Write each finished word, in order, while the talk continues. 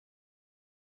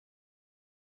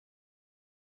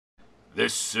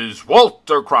This is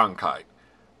Walter Cronkite.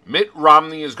 Mitt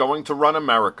Romney is going to run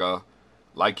America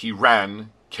like he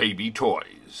ran KB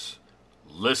Toys.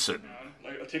 Listen.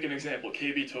 I'll take an example,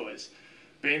 KB Toys.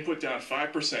 Bain put down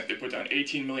 5%. They put down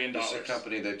 $18 million. This is a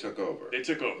company they took over. They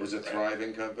took over. Was it a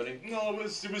thriving company? No, it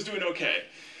was doing okay.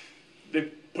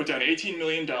 They put down $18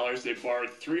 million. They borrowed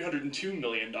 $302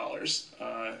 million.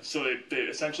 So they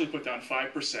essentially put down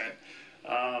 5%.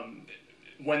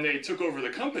 When they took over the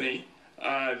company,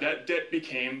 that debt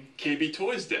became KB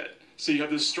Toys debt. So you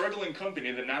have this struggling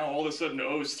company that now all of a sudden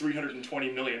owes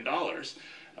 $320 million.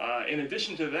 In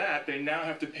addition to that, they now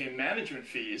have to pay management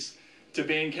fees to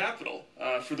Bain Capital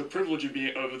for the privilege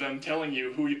of them telling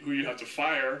you who you have to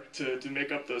fire to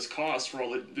make up those costs for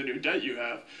all the new debt you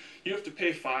have. You have to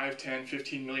pay $5, $10,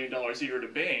 $15 million a year to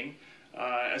Bain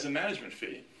as a management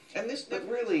fee. And but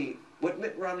really, what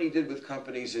Mitt Romney did with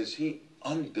companies is he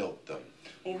unbuilt them.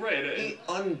 Well, right. He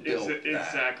unbuilt that.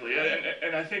 Exactly.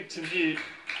 And I think to me,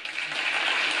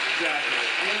 exactly.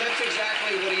 I mean, that's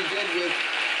exactly what he did with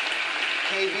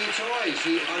KB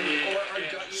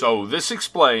Toys. So this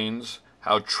explains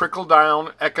how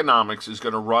trickle-down economics is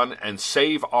going to run and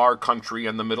save our country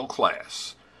and the middle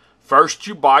class. First,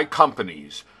 you buy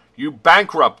companies. You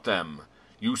bankrupt them.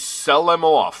 You sell them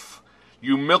off.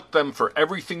 You milk them for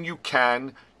everything you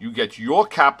can. You get your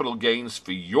capital gains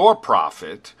for your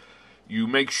profit. You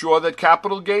make sure that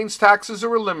capital gains taxes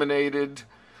are eliminated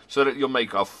so that you'll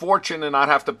make a fortune and not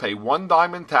have to pay one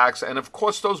dime in tax. And of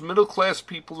course, those middle-class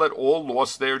people that all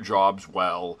lost their jobs,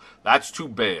 well, that's too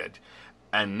bad.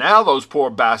 And now those poor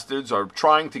bastards are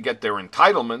trying to get their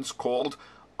entitlements called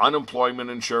unemployment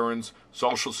insurance,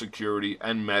 Social Security,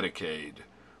 and Medicaid.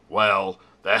 Well,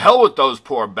 the hell with those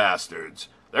poor bastards.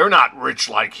 They're not rich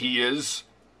like he is.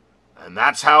 And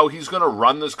that's how he's going to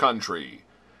run this country.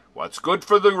 What's good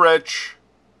for the rich,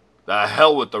 the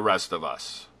hell with the rest of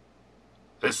us.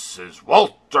 This is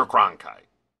Walter Cronkite.